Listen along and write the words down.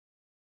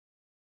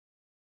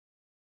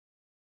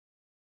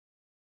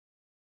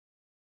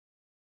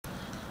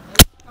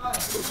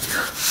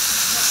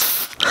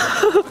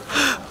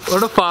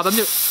ഇവിടെ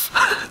പറഞ്ഞു.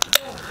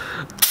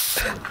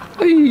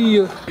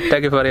 അയ്യോ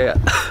പറയാ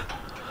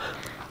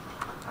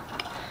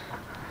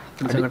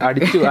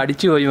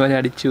അടിച്ചു പോയി മോനെ,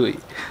 അടിച്ചു പോയി.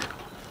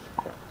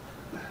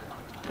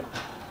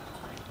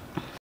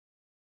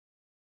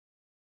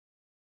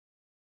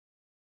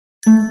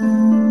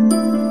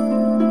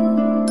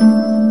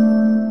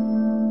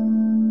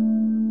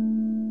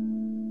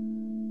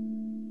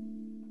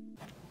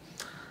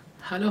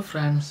 Hello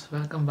friends,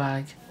 welcome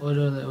back.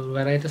 ഒരു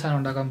വെറൈറ്റി സാധനം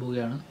ഉണ്ടാക്കാൻ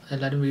പോവുകയാണ്.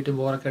 എല്ലാവരും വീട്ടിൽ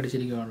ബോറൊക്കെ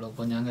അടിച്ചിരിക്കുകയാണല്ലോ.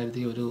 അപ്പോൾ ഞാൻ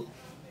കരുതി ഒരു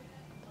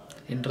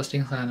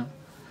ഇൻട്രസ്റ്റിംഗ് സാധനം,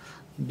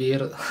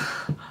 ബിയർ.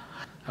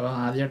 അപ്പോൾ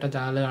ആദ്യമായിട്ട്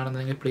ചാനൽ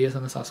കാണുന്നതെങ്കിൽ പ്ലീസ്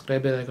ഒന്ന്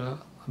സബ്സ്ക്രൈബ് ചെയ്തേക്കുക,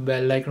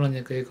 ബെല്ലൈക്കൺ ഒന്ന്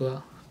ഞെക്കിയേക്കുക,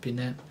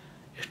 പിന്നെ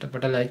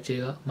ഇഷ്ടപ്പെട്ട ലൈക്ക്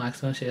ചെയ്യുക,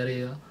 മാക്സിമം ഷെയർ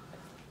ചെയ്യുക.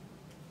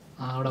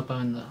 അതോടൊപ്പം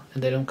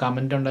എന്തെങ്കിലും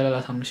കമൻറ്റ്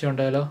ഉണ്ടെങ്കിലോ സംശയം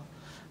ഉണ്ടെങ്കിലോ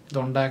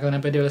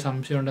ഇതുണ്ടാക്കുന്നതിനെ പറ്റി ഒരു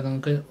സംശയം ഉണ്ടെങ്കിൽ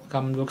നിങ്ങൾക്ക്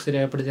കമൻറ്റ് ബോക്സിൽ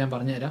രേഖപ്പെടുത്തി ഞാൻ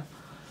പറഞ്ഞുതരാം.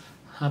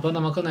 അപ്പോൾ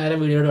നമുക്ക് നേരെ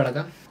വീഡിയോയിൽ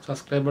കിടക്കാം.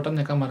 സബ്സ്ക്രൈബ് ബട്ടൺ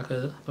ഞെക്കാൻ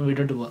മറക്കരുത്. അപ്പം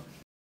വീഡിയോട്ട് പോവാം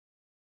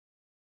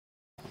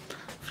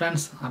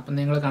ഫ്രണ്ട്സ്. അപ്പം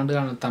നിങ്ങൾ കണ്ടു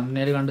കാണും,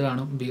 തംബ്നെയിൽ കണ്ടു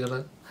കാണും ബിയർ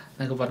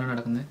എന്നൊക്കെ പറഞ്ഞു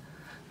നടക്കുന്നത്.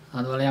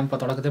 അതുപോലെ ഞാൻ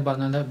തുടക്കത്തിൽ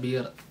പറഞ്ഞ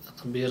ബിയർ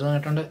എന്ന്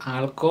പറഞ്ഞിട്ടുണ്ട്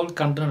ആൽക്കഹോൾ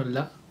കണ്ടൻ്റ് അല്ല,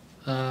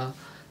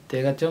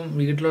 തികച്ചും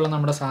വീട്ടിലുള്ള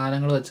നമ്മുടെ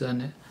സാധനങ്ങൾ വെച്ച്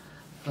തന്നെ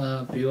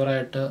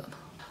പ്യൂറായിട്ട്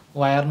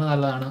വയറിന്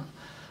നല്ലതാണ്.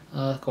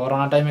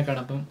 കൊറോണ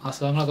ടൈമൊക്കെയാണ്, അപ്പം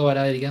അസുഖങ്ങളൊക്കെ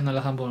വരാതിരിക്കാൻ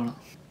നല്ല സംഭവമാണ്.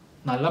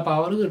 നല്ല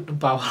പവർ കിട്ടും.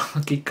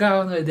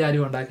 കിക്കാവുന്ന കരുതി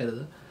ആരും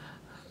ഉണ്ടാക്കരുത്.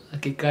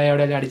 കിക്കായി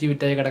എവിടെയെങ്കിലും അടിച്ച്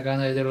വിറ്റായി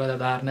കിടക്കാമെന്ന് കരുതിയുള്ള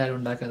ധാരണ ആരും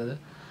ഉണ്ടാക്കരുത്.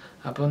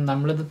 അപ്പം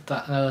നമ്മളിത്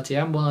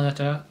ചെയ്യാൻ പോകുന്നതെന്ന്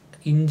വെച്ചാൽ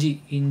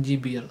ഇഞ്ചി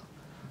ബിയർ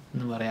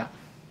എന്ന് പറയാം.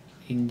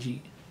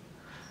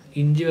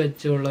 ഇഞ്ചി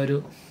വെച്ചുള്ളൊരു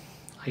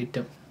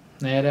ഐറ്റം.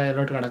 നേരെ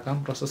അതിലോട്ട് കിടക്കാം,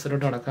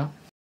 പ്രോസസ്സിലോട്ട് കിടക്കാം.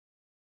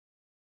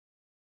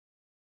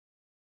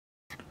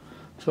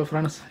 സോ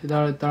ഫ്രണ്ട്സ്,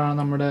 ഇതാണ്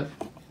നമ്മുടെ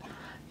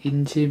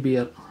ഇഞ്ചി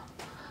ബിയർ,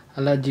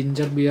 അല്ല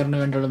ജിഞ്ചർ ബിയറിന്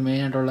വേണ്ടിയുള്ള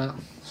മെയിനായിട്ടുള്ള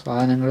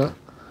സാധനങ്ങൾ.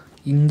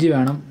 ഇഞ്ചി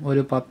വേണം,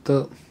 ഒരു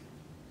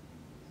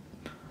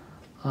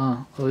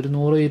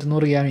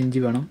 100-200 ഗ്രാം ഇഞ്ചി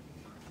വേണം.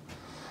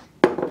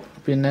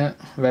 പിന്നെ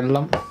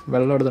വെള്ളം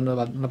എടുത്തിട്ടുണ്ട്,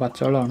 നല്ല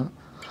പച്ചവെള്ളമാണ്.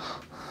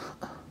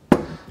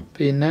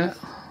 പിന്നെ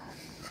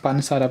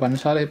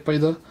പഞ്ചസാര ഇപ്പോൾ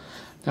ഇത്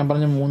ഞാൻ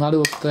പറഞ്ഞ 3-4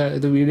 ദിവസത്തെ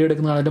ഇത് വീഡിയോ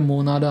എടുക്കുന്നതാണെങ്കിൽ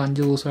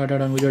 3-5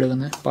 ദിവസമായിട്ടാണ് വീഡിയോ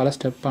എടുക്കുന്നത്. പല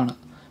സ്റ്റെപ്പാണ്,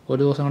 ഒരു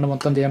ദിവസം കൊണ്ട്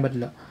മൊത്തം ചെയ്യാൻ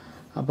പറ്റില്ല.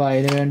 അപ്പോൾ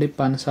അതിന് വേണ്ടി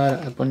പഞ്ചസാര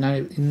ഇപ്പോൾ ഞാൻ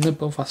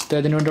ഇന്നിപ്പോൾ ഫസ്റ്റ്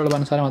സ്റ്റേജിന് വേണ്ടിയുള്ള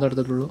പഞ്ചസാര മാത്രമേ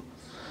എടുത്തിട്ടുള്ളൂ.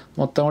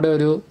 മൊത്തം കൂടെ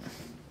ഒരു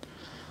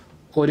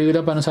 1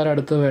 കിലോ പഞ്ചസാര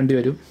അടുത്ത് വേണ്ടി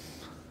വരും.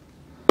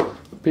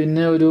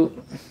 പിന്നെ ഒരു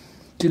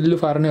ചില്ല്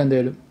ഫറിന്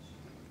എന്തെങ്കിലും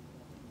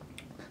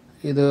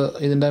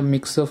ഇതിൻ്റെ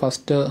മിക്സ്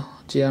ഫസ്റ്റ്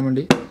ചെയ്യാൻ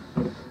വേണ്ടി.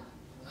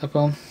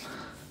 അപ്പം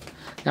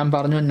ഞാൻ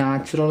പറഞ്ഞു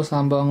നാച്ചുറൽ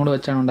സംഭവങ്ങൾ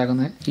വെച്ചാണ്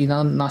ഉണ്ടാക്കുന്നത്.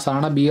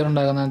 സാധാരണ ബിയർ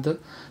ഉണ്ടാക്കുന്നതിനകത്ത്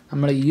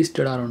നമ്മൾ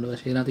ഈസ്റ്റ് ഇടാറുണ്ട്,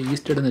 പക്ഷേ ഇതിനകത്ത്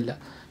ഈസ്റ്റ് ഇടുന്നില്ല.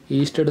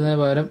 ഈസ്റ്റ് ഇടുന്നതിന്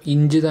പകരം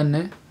ഇഞ്ചി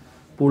തന്നെ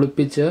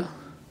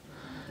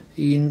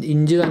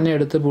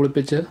എടുത്ത്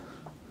പുളിപ്പിച്ച്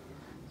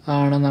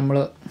ആണ് നമ്മൾ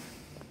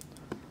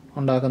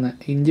ഉണ്ടാക്കുന്നത്.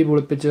 ഇഞ്ചി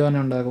പുളിപ്പിച്ച്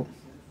തന്നെ ഉണ്ടാക്കും.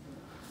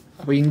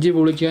 അപ്പോൾ ഇഞ്ചി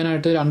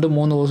പുളിക്കാനായിട്ട്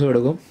 2-3 ദിവസം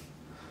എടുക്കും.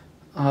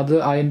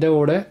 അതിൻ്റെ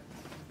കൂടെ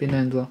പിന്നെ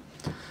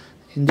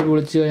ഇഞ്ചി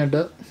പുളിച്ച്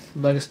കഴിഞ്ഞിട്ട്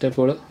ബാക്കി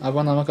സ്റ്റെപ്പുകൾ.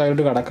 അപ്പോൾ നമുക്ക്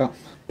അതിലോട്ട് കിടക്കാം.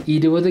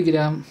 20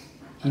 ഗ്രാം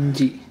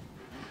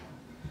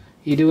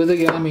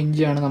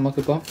ഇഞ്ചിയാണ്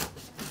നമുക്കിപ്പം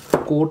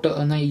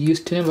എന്നാൽ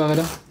ഈസ്റ്റിന്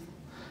പകരം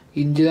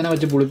ഇഞ്ചി തന്നെ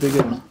വെച്ച്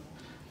പുളിപ്പിക്കുകയാണ്.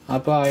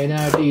 അപ്പോൾ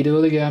അതിനായിട്ട്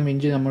 20 ഗ്രാം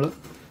ഇഞ്ചി നമ്മൾ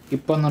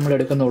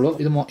എടുക്കുന്നുള്ളൂ.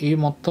 ഈ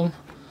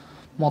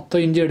മൊത്തം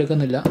ഇഞ്ചി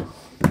എടുക്കുന്നില്ല.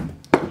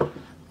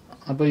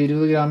 അപ്പോൾ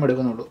 20 ഗ്രാം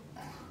എടുക്കുന്നുള്ളൂ.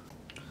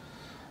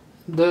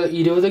 ഇത്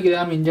 20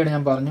 ഗ്രാം ഇഞ്ചിയാണ്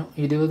ഞാൻ പറഞ്ഞു.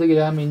 20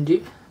 ഗ്രാം ഇഞ്ചി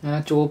ഞാൻ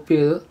ചോപ്പ്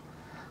ചെയ്ത്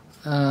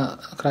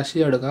ക്രഷ്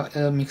ചെയ്തെടുക്കുക.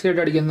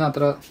 മിക്സിയിട്ട് അടിക്കുന്നത്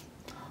അത്ര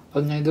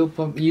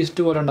ഇതിപ്പം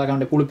ഈസ്റ്റ് പോലെ ഉണ്ടാക്കാൻ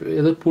വേണ്ടി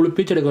ഇത്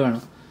പുളിപ്പിച്ചെടുക്കുകയാണ്.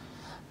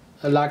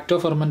 ലാക്ടോ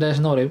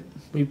ഫെർമെൻറ്റേഷൻ എന്ന് പറയും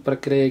ഈ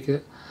പ്രക്രിയയ്ക്ക്.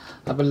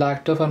 അപ്പം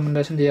ലാക്ടോ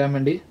ഫെർമെൻറ്റേഷൻ ചെയ്യാൻ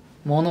വേണ്ടി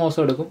 3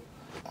 ദിവസം എടുക്കും.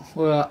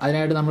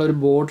 അതിനായിട്ട് നമ്മളൊരു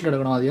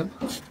ബോട്ടിലെടുക്കണം ആദ്യം.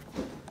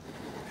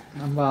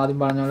 നമ്മൾ ആദ്യം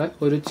പറഞ്ഞ പോലെ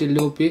ഒരു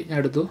ചില്ലുകുപ്പി ഞാൻ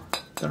എടുത്തു.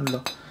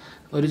 കണ്ടല്ലോ,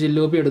 ഒരു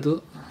ചില്ലുകുപ്പി എടുത്തു.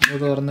 അത്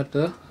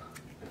തുറന്നിട്ട്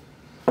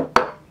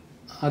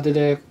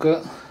അതിലേക്ക്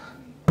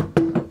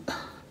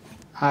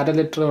 1/2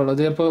 ലിറ്റർ വെള്ളം,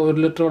 ഇതിപ്പോൾ 1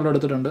 ലിറ്റർ വെള്ളം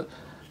എടുത്തിട്ടുണ്ട്.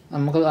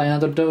 നമുക്ക്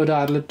അതിനകത്തോട്ട് ഒരു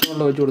 1/2 ലിറ്റർ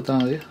വെള്ളം ഒഴിച്ച് കൊടുത്താൽ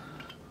മതി.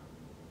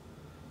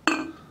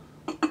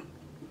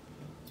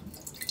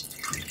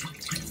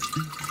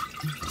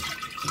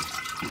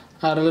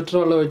 അര ലിറ്റർ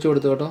വെള്ളം ഒഴിച്ച്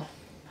കൊടുത്തു കേട്ടോ.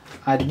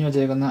 അരിഞ്ഞ്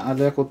വെച്ചേക്കുന്ന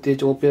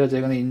ചോപ്പ് ചെയ്ത്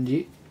വെച്ചേക്കുന്ന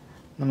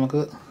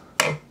നമുക്ക്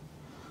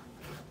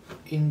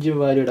ഇഞ്ചി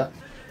വാരിയിടാം.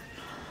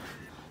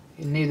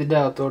 ഇനി ഇതിൻ്റെ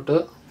അകത്തോട്ട്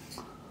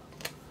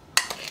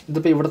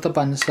ഇതിപ്പോൾ ഇവിടുത്തെ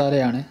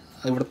പഞ്ചസാരയാണ്.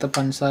 ഇവിടുത്തെ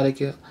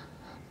പഞ്ചസാരയ്ക്ക്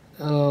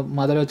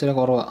മധുരം വെച്ചാൽ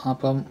കുറവാണ്.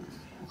 അപ്പം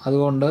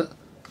അതുകൊണ്ട്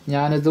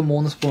ഞാനിത്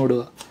 3 സ്പൂൺ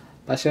ഇടുക.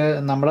 പക്ഷേ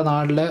നമ്മുടെ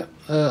നാട്ടിലെ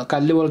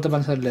കല്ല് പോലത്തെ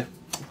പഞ്ചസാരല്ലേ,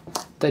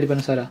 തരി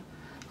പഞ്ചസാര,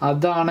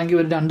 അതാണെങ്കിൽ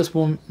ഒരു 2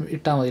 സ്പൂൺ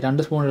ഇട്ടാൽ മതി.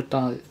 2 സ്പൂൺ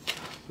ഇട്ടാൽ മതി.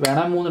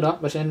 വേണം 3 ഇടാം.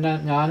 പക്ഷേ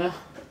ഞാൻ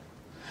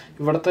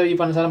ഇവിടുത്തെ ഈ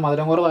പഞ്ചസാര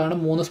മധുരം കുറവായതുകൊണ്ട്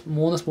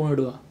 3 സ്പൂൺ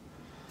ഇടുക.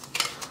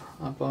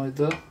 അപ്പോൾ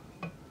ഇത്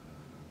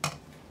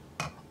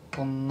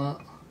 1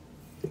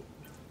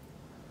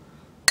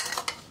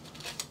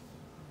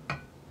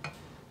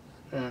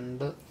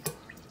 2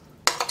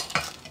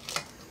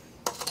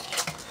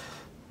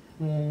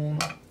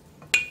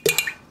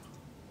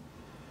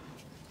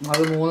 3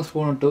 അത് 3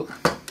 സ്പൂൺ ഇട്ടു.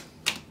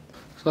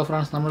 സോ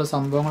ഫ്രണ്ട്സ് നമ്മൾ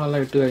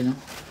സംഭവങ്ങളെല്ലാം ഇട്ട് കഴിഞ്ഞു.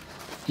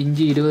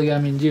 ഇഞ്ചി 20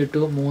 ഗ്രാം ഇഞ്ചി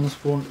ഇട്ടു, 3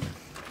 സ്പൂൺ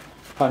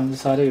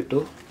പഞ്ചസാര ഇട്ടു,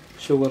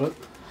 ഷുഗർ.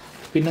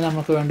 പിന്നെ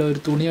നമുക്ക് വേണ്ട ഒരു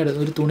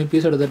തുണി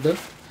പീസ് എടുത്തിട്ട്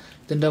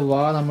ഇതിൻ്റെ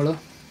വാ നമ്മൾ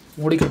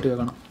മൂടിക്കെട്ടി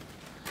വെക്കണം,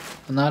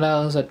 എന്നാലേ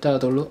അത്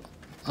സെറ്റാകത്തുള്ളൂ.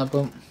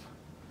 അപ്പം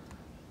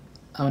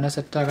അവനെ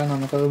സെറ്റാക്കാൻ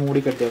നമുക്കത്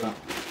മൂടിക്കെട്ടി വെക്കണം.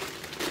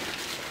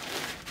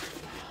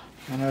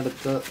 അങ്ങനെ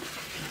എടുത്ത്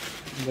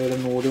എന്തെങ്കിലും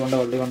നൂല് കൊണ്ടോ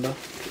വള്ളി കൊണ്ടോ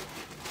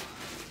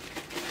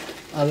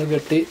അത്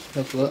കെട്ടി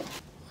വെക്കുക.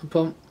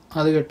 അപ്പം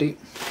അത് കെട്ടി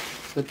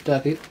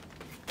സെറ്റാക്കി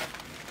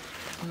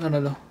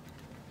ആണല്ലോ.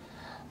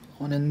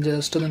 അവനെ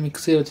ജസ്റ്റ് ഒന്ന്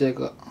മിക്സ് ചെയ്ത്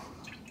വെച്ചേക്കുക.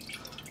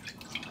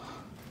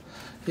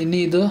 ഇനി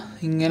ഇത്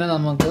ഇങ്ങനെ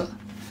നമുക്ക്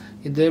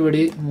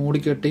ഇതേപടി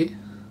മൂടിക്കെട്ടി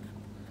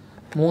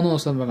 3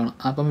 ദിവസം വെക്കണം.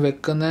 അപ്പം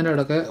വെക്കുന്നതിൻ്റെ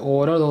ഇടയ്ക്ക്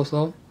ഓരോ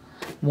ദിവസവും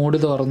മൂടി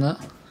തുറന്ന്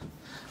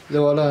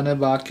ഇതുപോലെ തന്നെ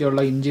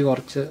ബാക്കിയുള്ള ഇഞ്ചി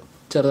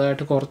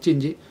ചെറുതായിട്ട് കുറച്ച്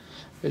ഇഞ്ചി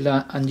ഇല്ല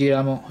 5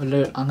 ഗ്രാമോ ഇല്ല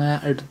അങ്ങനെ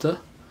എടുത്ത്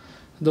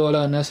ഇതുപോലെ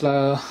തന്നെ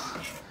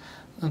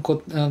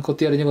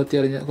കൊത്തിയരിഞ്ഞ്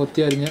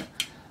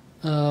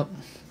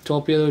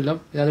ചോപ്പ് ചെയ്തില്ല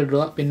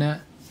ഇതിടുക. പിന്നെ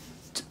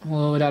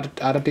ഒരു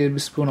അര ടേബിൾ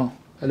സ്പൂണോ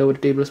അല്ല 1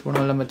 ടേബിൾ സ്പൂണോ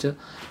എല്ലാം വെച്ച്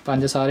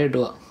പഞ്ചസാര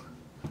ഇടുക.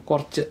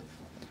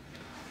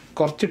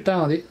 കുറച്ചിട്ടാൽ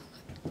മതി,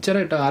 ഇച്ചിരി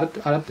ഇട്ടാൽ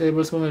അര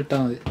ടേബിൾ സ്പൂൺ ഇട്ടാൽ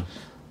മതി.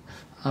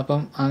 അപ്പം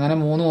അങ്ങനെ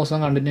 3 ദിവസം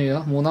കണ്ടിന്യൂ ചെയ്യുക.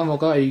 3-ാം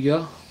ദിവസം കഴിക്കുക.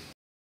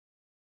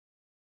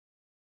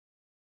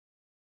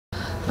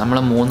 നമ്മൾ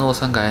 3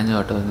 ദിവസം കഴിഞ്ഞു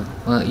കേട്ടോ.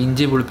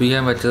 ഇഞ്ചി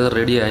പുളിപ്പിക്കാൻ വെച്ചത്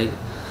റെഡിയായി,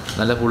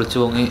 നല്ല പുളിച്ച്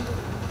പൊങ്ങി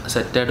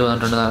സെറ്റായിട്ട്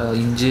വന്നിട്ടുണ്ട്.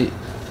 ഇഞ്ചി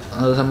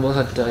അത് സംഭവം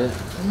സെറ്റായി.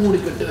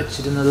 മൂടിക്കെട്ടി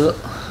വെച്ചിരുന്നത്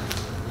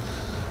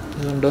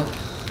ഇതുണ്ടോ,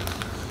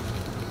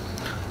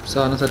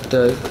 സാധനം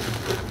സെറ്റായി.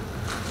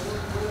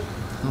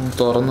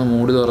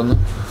 മൂടി തുറന്ന്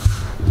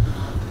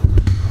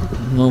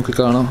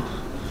നോക്കിക്കാണാം,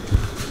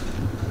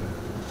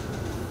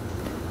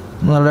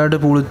 നല്ലതായിട്ട്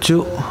പുളിച്ചു.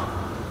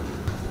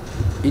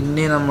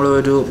 ഇനി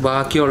നമ്മളൊരു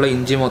ബാക്കിയുള്ള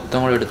ഇഞ്ചി മൊത്തം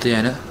കൂടെ എടുത്ത്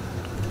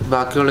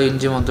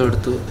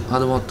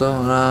അത് മൊത്തം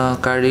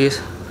കഴുകി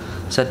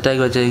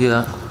സെറ്റാക്കി വെച്ചേക്കുക.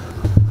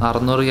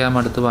 600 ഗ്രാം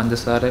എടുത്ത്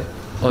പഞ്ചസാര,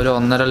 ഒരു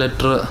 1.5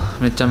 ലിറ്റർ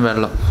മിച്ചം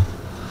വെള്ളം,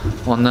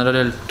 1.5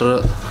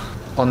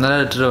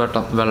 ലിറ്റർ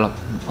വെള്ളം.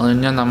 അത്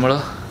കഴിഞ്ഞാൽ നമ്മൾ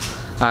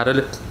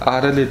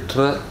അര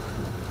ലിറ്റർ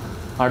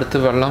അടുത്ത്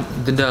വെള്ളം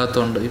ഇതിൻ്റെ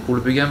അകത്തുണ്ട്. ഈ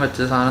പുളിപ്പിക്കാൻ വെച്ച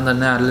സാധനം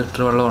തന്നെ 1/2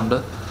 ലിറ്റർ വെള്ളമുണ്ട്.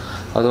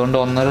 അതുകൊണ്ട്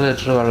 1.5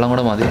 ലിറ്റർ വെള്ളം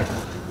കൂടെ മതി.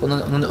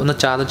 ഒന്ന്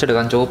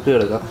ചതച്ചെടുക്കാം, ചോപ്പ്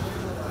ചെയ്തെടുക്കാം.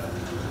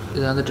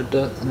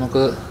 ഇതിനകത്തിട്ടിട്ട്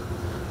നമുക്ക്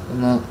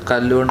ഒന്ന്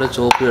കല്ലുകൊണ്ട്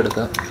ചോപ്പ്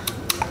ചെയ്തെടുക്കാം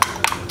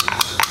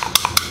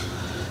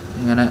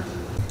ഇങ്ങനെ.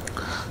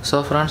 സോ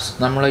ഫ്രണ്ട്സ്,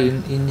 നമ്മൾ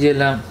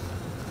ഇഞ്ചിയെല്ലാം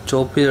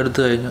ചോപ്പ് ചെയ്തെടുത്ത്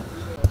കഴിഞ്ഞു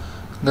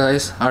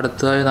ഗൈസ്.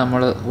 അടുത്തതായി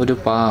നമ്മൾ ഒരു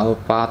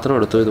പാത്രം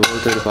എടുത്തു,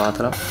 ഇതുപോലത്തെ ഒരു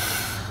പാത്രം,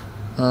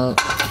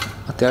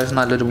 അത്യാവശ്യം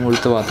നല്ലൊരു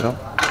മുഴുത്ത പാത്രം.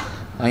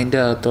 അതിൻ്റെ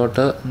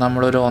അകത്തോട്ട്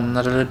നമ്മളൊരു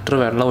 1.5 ലിറ്റർ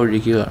വെള്ളം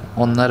ഒഴിക്കുക,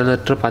 1.5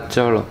 ലിറ്റർ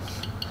പച്ചവെള്ളം.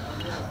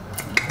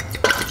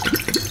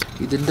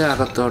 ഇതിൻ്റെ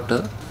അകത്തോട്ട്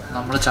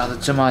നമ്മൾ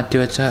ചതച്ച് മാറ്റി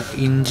വെച്ച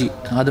ഇഞ്ചി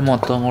അത്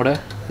മൊത്തം കൂടെ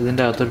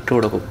ഇതിൻ്റെ അകത്ത് ഇട്ട്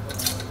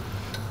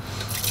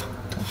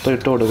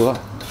കൊടുക്കുക.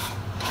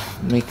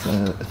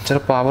 ഇച്ചിരി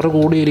പവർ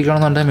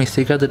കൂടിയിരിക്കണമെന്നുണ്ടെങ്കിൽ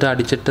മിക്സിക്കകത്തിട്ട്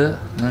അടിച്ചിട്ട്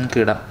നിങ്ങൾക്ക്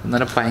ഇടാം.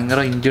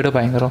 എന്നാലും ഇഞ്ചിയുടെ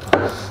ഭയങ്കര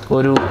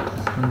ഒരു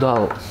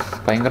ഇതാവും,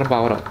 ഭയങ്കര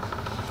പവർ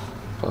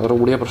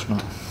കൂടിയ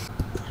പ്രശ്നമാണ്.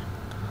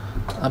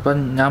 അപ്പം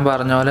ഞാൻ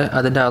പറഞ്ഞ പോലെ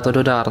അതിൻ്റെ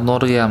അകത്തൊരു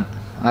 600 ഗ്രാം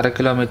 1/2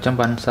 കിലോ മിച്ചം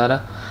പഞ്ചസാര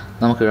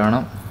നമുക്ക്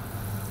ഇടണം.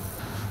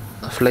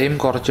 ഫ്ലെയിം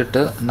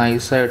കുറച്ചിട്ട്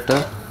നൈസായിട്ട്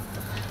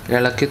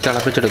ഇളക്കി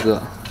തിളപ്പിച്ചെടുക്കുക.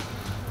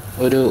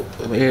 ഒരു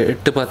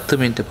 8-10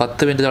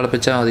 മിനിറ്റ്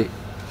തിളപ്പിച്ചാൽ മതി.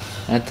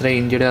 എത്ര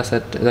ഇഞ്ചിയുടെ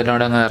ഇതെല്ലാം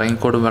കൂടെ അങ്ങ്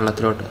ഇറങ്ങിക്കോടും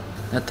വെള്ളത്തിലോട്ട്.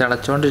 ഞാൻ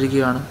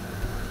തിളച്ചുകൊണ്ടിരിക്കുകയാണ്,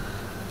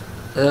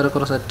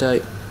 ഏറെക്കുറെ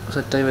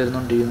സെറ്റായി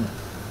വരുന്നുണ്ടിരിക്കുന്നു.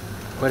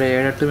 ഒരു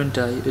 7-8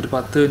 മിനിറ്റായി. ഒരു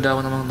 10 മിനിറ്റ്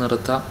ആകുമ്പോൾ നമുക്ക്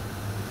നിർത്താം.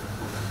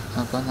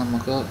 അപ്പം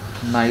നമുക്ക്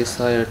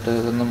നൈസായിട്ട്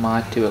ഇതൊന്ന്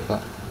മാറ്റി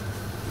വെക്കാം.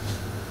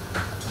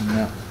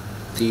 പിന്നെ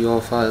തീ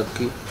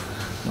ഓഫാക്കി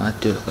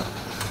മാറ്റി വെക്കാം.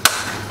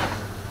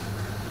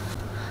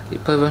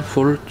 ഇപ്പോൾ ഇവൻ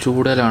ഫുൾ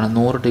ചൂടിലാണ്,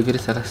 100 ഡിഗ്രി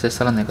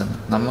സെൽഷ്യസിലാണ് നിൽക്കുന്നത്.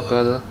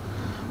 നമുക്കത്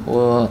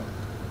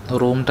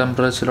റൂം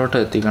ടെമ്പറേച്ചറിലോട്ട്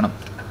എത്തിക്കണം.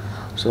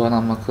 സോ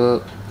നമുക്ക്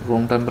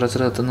റൂം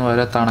ടെമ്പറേച്ചർ എത്തുന്ന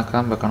വരെ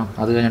തണുക്കാൻ വെക്കണം.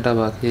 അത് കഴിഞ്ഞിട്ടേ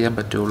ബാക്കി ചെയ്യാൻ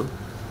പറ്റുള്ളൂ.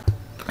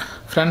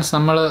 ഫ്രണ്ട്സ്,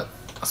 നമ്മൾ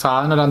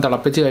സാധനമെല്ലാം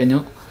തിളപ്പിച്ച് കഴിഞ്ഞു.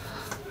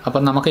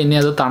 അപ്പം നമുക്ക് ഇനി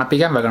അത്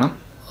തണുപ്പിക്കാൻ വെക്കണം.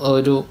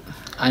 ഒരു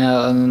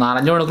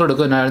 4-5 മണിക്കൂർ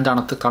എടുക്കും. എന്നാലും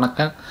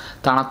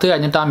തണുത്ത്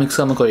കഴിഞ്ഞിട്ട് ആ മിക്സ്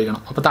നമുക്ക്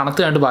ഒഴിക്കണം. അപ്പോൾ തണുത്ത്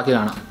കഴിഞ്ഞിട്ട് ബാക്കി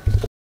കാണാം.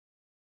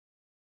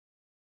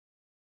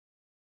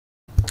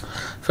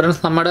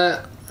 ഫ്രണ്ട്സ്, നമ്മുടെ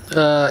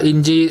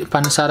ഇഞ്ചി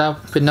പഞ്ചസാര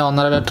പിന്നെ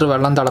 1.5 ലിറ്റർ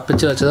വെള്ളം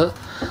തിളപ്പിച്ച് വെച്ചത്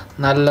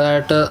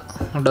നല്ലതായിട്ട്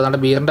ഉണ്ട്. നല്ല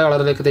ബീറിൻ്റെ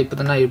കളറിലേക്ക് ഇപ്പം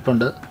തന്നെ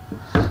ഇരിപ്പുണ്ട്.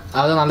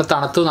 അത് നല്ല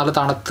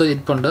തണുത്ത്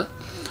ഇരിപ്പുണ്ട്.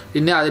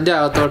 ഇനി അതിൻ്റെ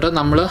അകത്തോട്ട്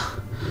നമ്മൾ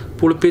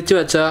പുളിപ്പിച്ച്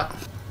വെച്ച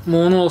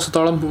 3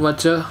 ദിവസത്തോളം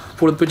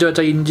പുളിപ്പിച്ച് വെച്ച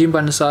ഇഞ്ചിയും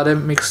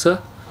പഞ്ചസാരയും മിക്സ്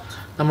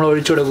നമ്മൾ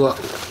ഒഴിച്ചു കൊടുക്കുക.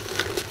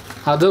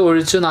 അത്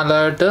ഒഴിച്ച്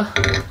നല്ലതായിട്ട്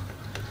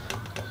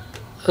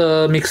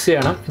മിക്സ്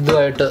ചെയ്യണം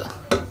ഇതുമായിട്ട്.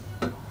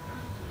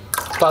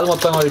 അപ്പോൾ അത്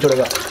മൊത്തം ഒഴിച്ചു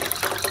കൊടുക്കുക.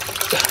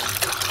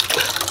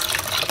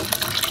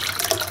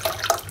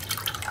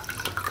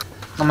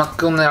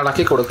 നമുക്കൊന്ന്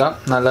ഇളക്കി കൊടുക്കാം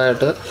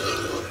നല്ലതായിട്ട്.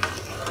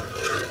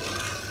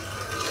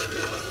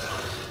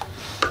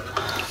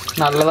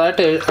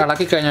 നല്ലതായിട്ട്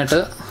ഇളക്കി കഴിഞ്ഞിട്ട്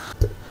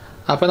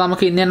അപ്പോൾ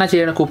നമുക്ക് ഇനി എന്നാ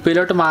ചെയ്യണം,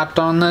 കുപ്പിയിലോട്ട്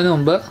മാറ്റുന്നതിന്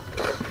മുമ്പ്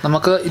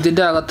നമുക്ക്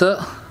ഇതിൻ്റെ അകത്ത്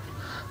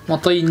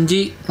മൊത്തം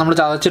ഇഞ്ചി നമ്മൾ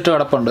ചതച്ചിട്ട്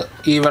കിടപ്പുണ്ട്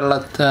ഈ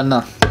വെള്ളത്തിന്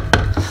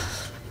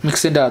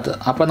മിക്സിൻ്റെ അകത്ത്.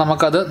 അപ്പോൾ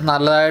നമുക്കത്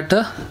നല്ലതായിട്ട്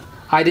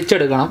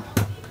അരിച്ചെടുക്കണം.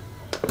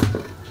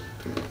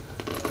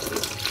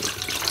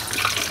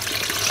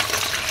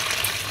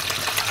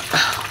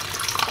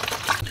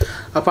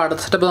 അപ്പോൾ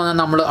അടുത്ത സ്റ്റെപ്പ്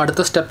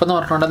എന്ന്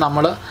പറഞ്ഞിട്ടുണ്ടെങ്കിൽ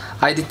നമ്മൾ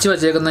അരിച്ച്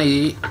വച്ചേക്കുന്ന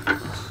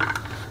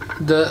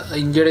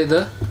ഇഞ്ചിയുടെ ഇത്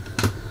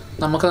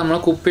നമ്മൾ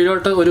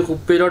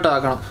കുപ്പിയിലോട്ട്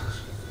ആക്കണം.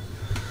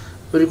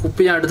 ഒരു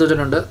കുപ്പി ഞാൻ എടുത്ത്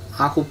വെച്ചിട്ടുണ്ട്.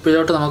 ആ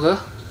കുപ്പിയിലോട്ട് നമുക്ക്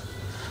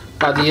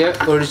പതിയെ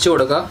ഒഴിച്ചു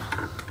കൊടുക്കാം.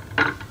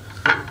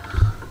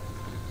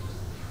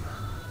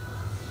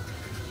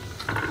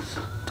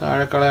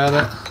 താഴെ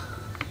കളയാതെ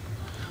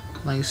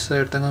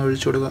നൈസായിട്ട് അങ്ങ്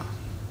ഒഴിച്ചു കൊടുക്കുക.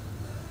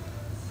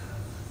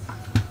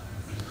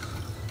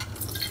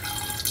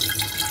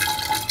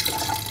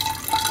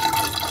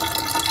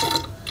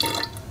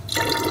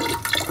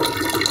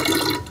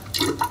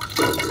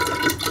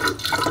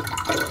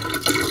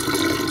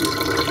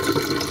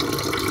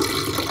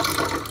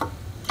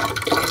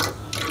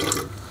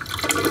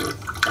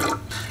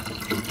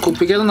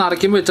 കുപ്പിക്കകത്ത്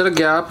നിറയ്ക്കുമ്പോൾ ഇച്ചിരി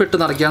ഗ്യാപ്പ് ഇട്ട്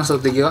നിറയ്ക്കാൻ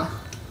ശ്രദ്ധിക്കുക.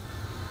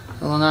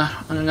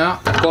 ഞാൻ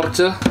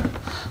കുറച്ച്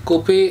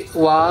കുപ്പി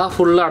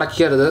ഫുള്ള്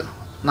അടയ്ക്കരുത്,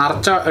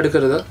 നിറച്ച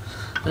എടുക്കരുത്.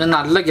 പിന്നെ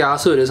നല്ല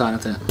ഗ്യാസ് വരും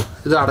സാധനത്തിന്.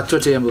 ഇത് അടച്ചു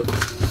വെച്ച് കഴിയുമ്പോൾ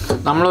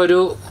നമ്മളൊരു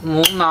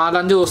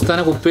 3-4-5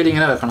 ദിവസത്തേന് കുപ്പിയിൽ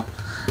ഇങ്ങനെ വെക്കണം.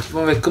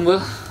 അപ്പം വെക്കുമ്പോൾ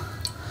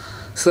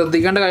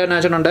ശ്രദ്ധിക്കേണ്ട കാര്യം എന്ന്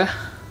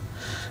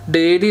വെച്ചിട്ടുണ്ടെങ്കിൽ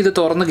ഡെയിലി ഇത്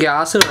തുറന്ന്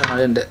ഗ്യാസ്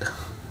കളയണം.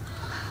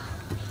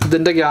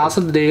 ഇതിൻ്റെ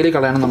ഗ്യാസ് ഡെയിലി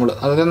കളയണം നമ്മൾ.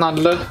 അതായത്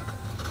നല്ല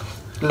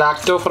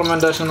ലാക്ടോ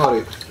ഫെർമെൻറ്റേഷൻ എന്ന്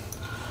പറയും.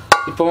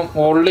 ഇപ്പം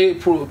ഓൾറെഡി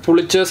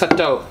പുളിച്ച്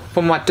സെറ്റാവും.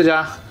 ഇപ്പം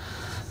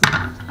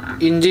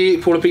ഇഞ്ചി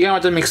പുളിപ്പിക്കാൻ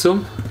വെച്ച മിക്സും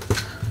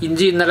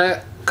ഇഞ്ചി ഇന്നലെ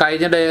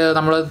കഴിഞ്ഞ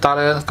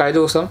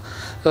ദിവസം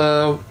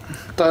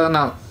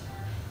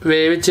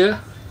വേവിച്ച്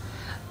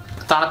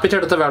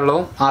തണുപ്പിച്ചെടുത്ത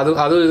വെള്ളവും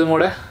അതും ഇതും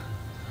കൂടെ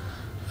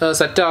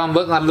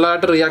സെറ്റാകുമ്പോൾ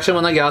നല്ലതായിട്ട് റിയാക്ഷൻ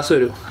വന്നാൽ ഗ്യാസ്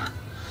വരും.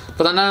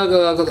 അപ്പോൾ തന്നെ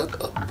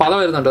പത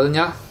വരുന്നുണ്ട്. അത്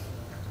ഞാൻ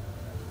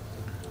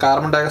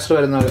കാർബൺ ഡയോക്സൈഡ്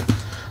വരുന്നത്.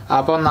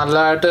 അപ്പം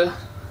നല്ലതായിട്ട്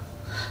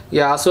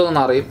ഗ്യാസ്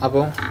ഒന്ന് അറിയും.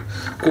 അപ്പം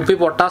കുപ്പി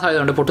പൊട്ടാൻ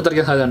സാധ്യതയുണ്ട്,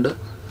 പൊട്ടിത്തെറിക്കാൻ സാധ്യതയുണ്ട്.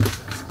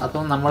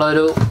 അപ്പം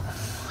നമ്മളൊരു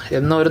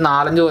എന്നും ഒരു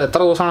 4-5 എത്ര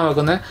ദിവസമാണ്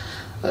വെക്കുന്നത്,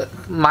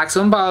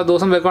 മാക്സിമം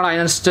ദിവസം വെക്കുകയാണെങ്കിൽ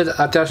അതിനനുസരിച്ച്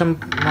അത്യാവശ്യം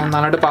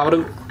നന്നായിട്ട് പവർ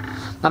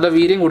നല്ല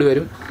വീര്യം കൂടി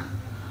വരും.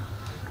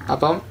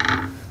 അപ്പം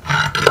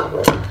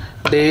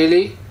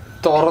ഡെയിലി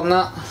തുറന്ന്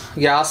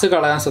ഗ്യാസ്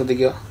കളയാൻ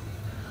ശ്രദ്ധിക്കുക.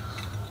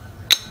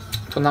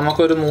 അപ്പം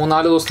നമുക്കൊരു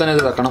 3-4 ദിവസത്തേന്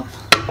ഇത് വെക്കണം.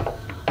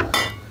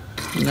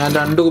 ഞാൻ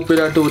 2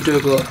 കുപ്പിയിലായിട്ട് ഊറ്റി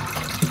വെക്കുക.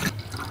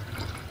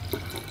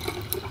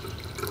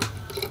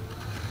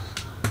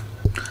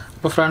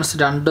 അപ്പോൾ ഫ്രണ്ട്സ്,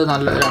 രണ്ട്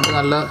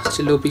നല്ല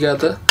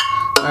ചില്ലുപ്പിക്കകത്ത്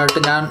ആയിട്ട്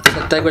ഞാൻ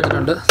സെറ്റാക്കി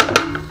വെച്ചിട്ടുണ്ട്.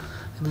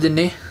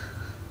 ഇതിന്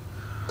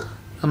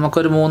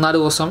നമുക്കൊരു 3-4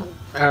 ദിവസം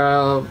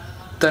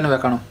തന്നെ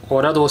വെക്കണം.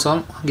 ഓരോ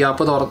ദിവസവും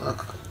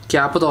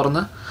ക്യാപ്പ്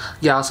തുറന്ന്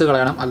ഗ്യാസ്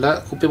കളയണം, അല്ല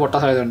കുപ്പി പൊട്ടാൻ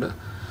സാധ്യതയുണ്ട്.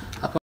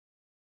 അപ്പം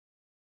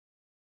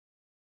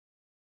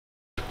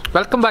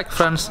വെൽക്കം ബാക്ക്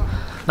ഫ്രണ്ട്സ്.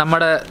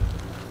 നമ്മുടെ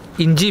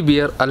ഇഞ്ചി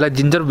ബിയർ അല്ല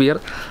ജിഞ്ചർ ബിയർ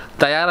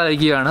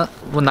തയ്യാറായിരിക്കുകയാണ്.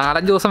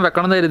 4-5 ദിവസം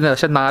വെക്കണമെന്ന് കരുതുന്നത്,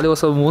 പക്ഷേ 3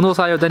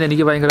 ദിവസം ആയപ്പോൾ തന്നെ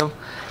എനിക്ക് ഭയങ്കര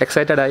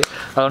എക്സൈറ്റഡ് ആയി.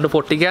 അതുകൊണ്ട്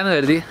പൊട്ടിക്കാമെന്ന്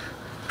കരുതി.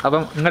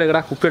 അപ്പം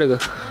ഇങ്ങോട്ട് കുപ്പി എടുക്കുക.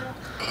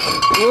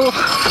 ഓ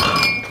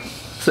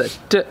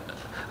സെറ്റ്.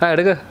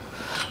 എടുക്കുക.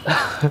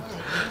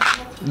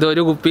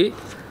 ഇതൊരു കുപ്പി.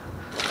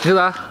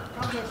 ഇതാ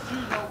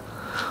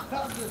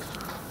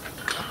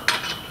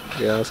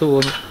ഗ്യാസ്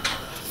പോകുന്നു.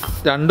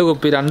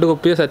 2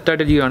 കുപ്പി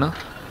സെറ്റായിട്ടിരിക്കുകയാണ്.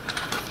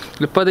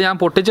 ഇപ്പോൾ ഇത് ഞാൻ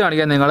പൊട്ടിച്ച്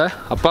കാണിക്കാം നിങ്ങളെ.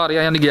 അപ്പോൾ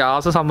അറിയാം എൻ്റെ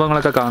ഗ്യാസ്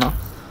സംഭവങ്ങളൊക്കെ കാണാം.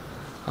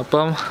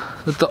 അപ്പം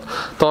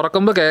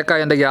തുറക്കുമ്പോൾ കേൾക്കാം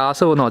എൻ്റെ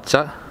ഗ്യാസ് പോകുന്ന ഒച്ച.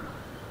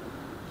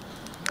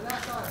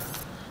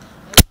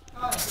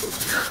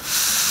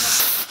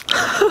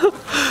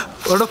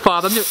 ഇവിടെ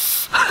പതഞ്ഞു.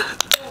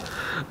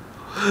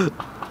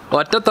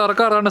 ഒറ്റ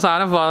തുറക്കം അറിയാണ്ട്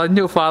സാധനം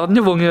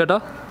പതഞ്ഞു പൊങ്ങി കേട്ടോ.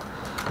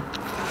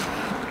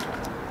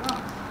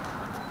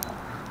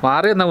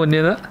 മാറി എന്നാ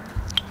മുന്നിൽ നിന്ന്.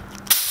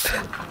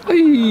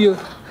 അയ്യോ,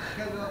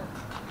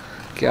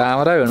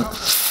 ക്യാമറ വീണു.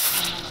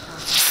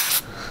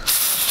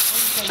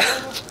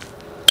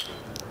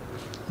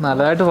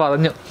 നല്ലതായിട്ട്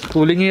പതഞ്ഞു.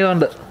 കൂലിങ്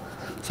ചെയ്തുകൊണ്ട്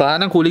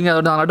സാധനം കൂലിങ്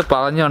ആയതുകൊണ്ട് നല്ലതായിട്ട്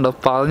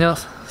പതഞ്ഞ്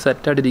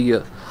സെറ്റായിട്ടിരിക്കുക.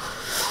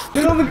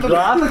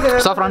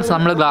 സോ ഫ്രണ്ട്സ്,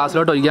 നമ്മൾ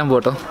ഗ്ലാസ്സിലോട്ട് ഒഴിക്കാൻ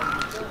പോകട്ടോ.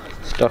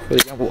 സ്റ്റഫ്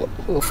ഒഴിക്കാൻ പോവാം.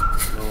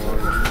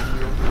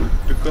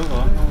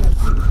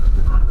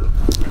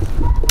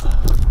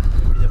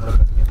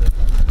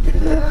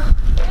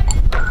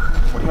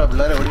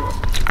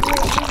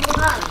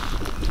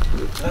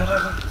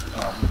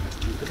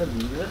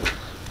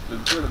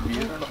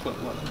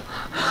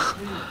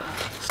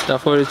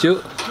 സ്റ്റഫ് ഒഴിച്ചു.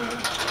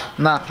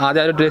 എന്നാ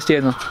ആദ്യം ടേസ്റ്റ്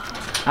ചെയ്യുന്നു.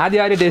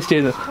 ഞാനേ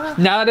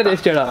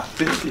ടേസ്റ്റ് ചെയ്യടാ.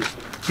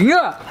 ഇങ്ങ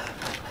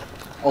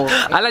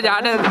അല്ല,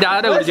 ഞാനെ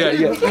കുടിച്ചു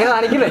കഴിക്കാം.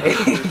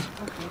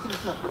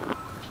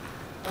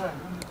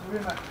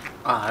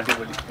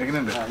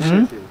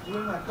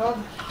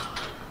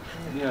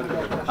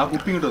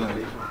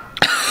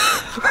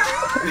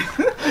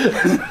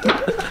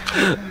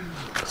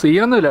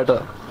 സീനൊന്നുമില്ല കേട്ടോ.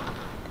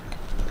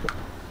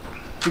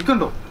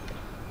 ചിക്കൻണ്ടോ?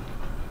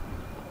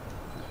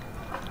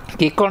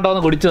 കിക്കുണ്ടോ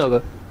എന്ന് കുടിച്ചു നോക്ക്.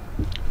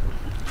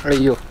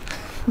 അയ്യോ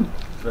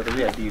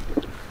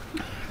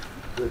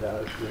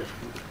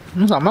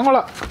സംഭവം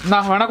കൊള്ളാം. എന്നാ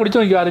വേണേ കുടിച്ചു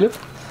നോക്കിയോ ആരെങ്കിലും?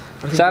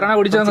 സാറാണെ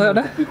കുടിച്ചു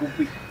നോക്കുക.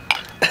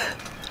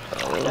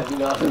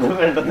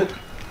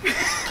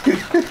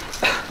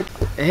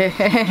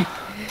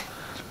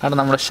 ആണ്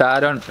നമ്മുടെ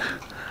ഷാരോൺ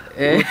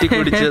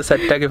കുടിച്ച്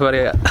സെറ്റാക്കി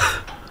പറയാ.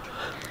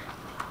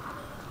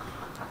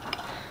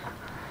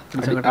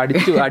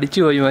 അടിച്ചു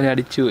പോയി മോനെ,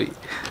 അടിച്ചു പോയി.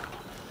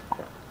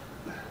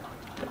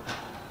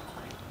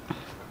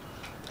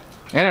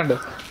 എങ്ങനെയുണ്ട്?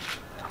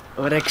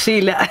 ഒരു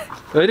രക്ഷയില്ല.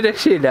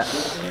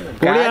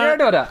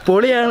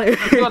 പൊളിയാണ്.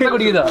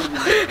 കുടിക്കുന്നോ?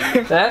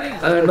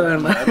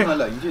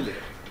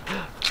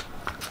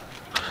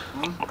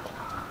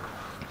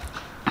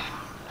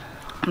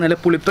 നല്ല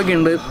പുളിപ്പൊക്കെ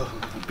ഉണ്ട്,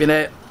 പിന്നെ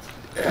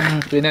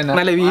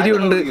നല്ല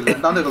വീര്യമുണ്ട്.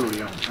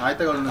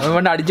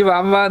 അതുകൊണ്ട് അടിച്ച്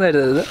പാമ്പാന്ന്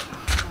കരുതരുത്.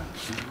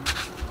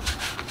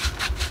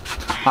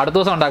 അടുത്ത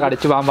ദിവസം ഉണ്ടാക്കാം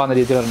അടിച്ച് പാമ്പാന്ന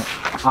രീതിയിൽ പറഞ്ഞു.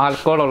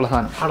 ആൽക്കഹോളുള്ള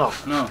സാധനം.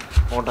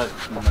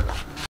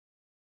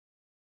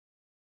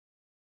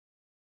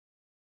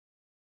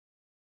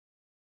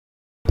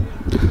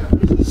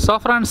 സോ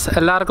ഫ്രണ്ട്സ്,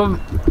 എല്ലാവർക്കും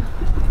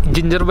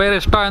ജിഞ്ചർ ബിയർ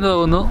ഇഷ്ടമായെന്ന്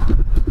തോന്നുന്നു.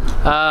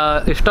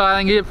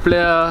 ഇഷ്ടമായെങ്കിൽ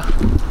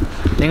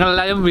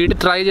നിങ്ങളെല്ലാവരും വീട്ടിൽ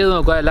ട്രൈ ചെയ്ത്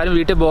നോക്കുക. എല്ലാവരും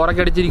വീട്ടിൽ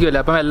ബോറൊക്കെ അടിച്ചിരിക്കുമല്ലോ,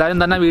 അപ്പം എല്ലാവരും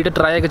തന്നെ വീട്ടിൽ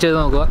ട്രൈ ഒക്കെ ചെയ്ത്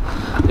നോക്കുക.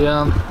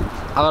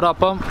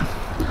 അതോടൊപ്പം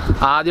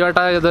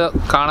ആദ്യമായിട്ടാണ് ഇത്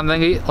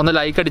കാണുന്നതെങ്കിൽ ഒന്ന്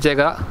ലൈക്ക്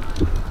അടിച്ചേക്കുക.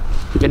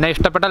 പിന്നെ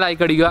ഇഷ്ടപ്പെട്ട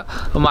ലൈക്ക് അടിക്കുക.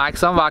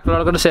 മാക്സിമം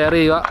ബാക്കിയുള്ളവർക്കൊന്ന് ഷെയർ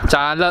ചെയ്യുക.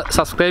 ചാനൽ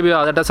സബ്സ്ക്രൈബ് ചെയ്യുക,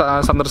 അതായിട്ട്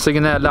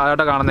സന്ദർശിക്കുന്ന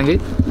എല്ലാവരും കാണുന്നെങ്കിൽ.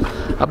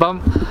 അപ്പം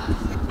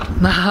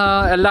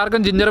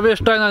എല്ലാവർക്കും ജിഞ്ചർ ബിയർ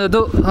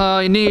ഇഷ്ടമായിരുന്നു.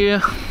 ഇനി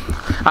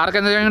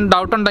ആർക്കെന്തെങ്കിലും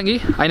ഡൗട്ട് ഉണ്ടെങ്കിൽ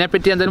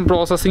അതിനെപ്പറ്റി എന്തെങ്കിലും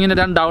പ്രോസസ്സിങ്ങിന്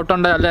ഡൗട്ട്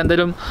ഉണ്ടെങ്കിൽ അല്ലെങ്കിൽ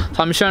എന്തെങ്കിലും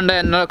സംശയം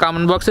ഉണ്ടെങ്കിൽ എന്നെ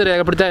കമൻറ്റ് ബോക്സിൽ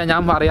രേഖപ്പെടുത്തിയാൽ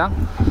ഞാൻ പറയാം.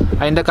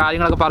 അതിൻ്റെ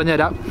കാര്യങ്ങളൊക്കെ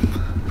പറഞ്ഞുതരാം.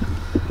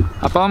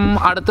 അപ്പം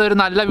അടുത്തൊരു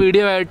നല്ല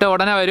വീഡിയോ ആയിട്ട്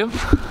ഉടനെ വരും.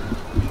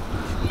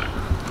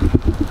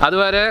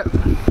 അതുവരെ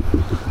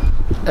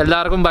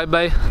എല്ലാവർക്കും ബൈ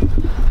ബൈ.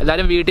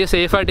 എല്ലാവരും വീട്ടിൽ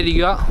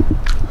സേഫായിട്ടിരിക്കുക.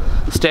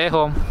 Stay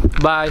home.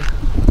 ബൈ.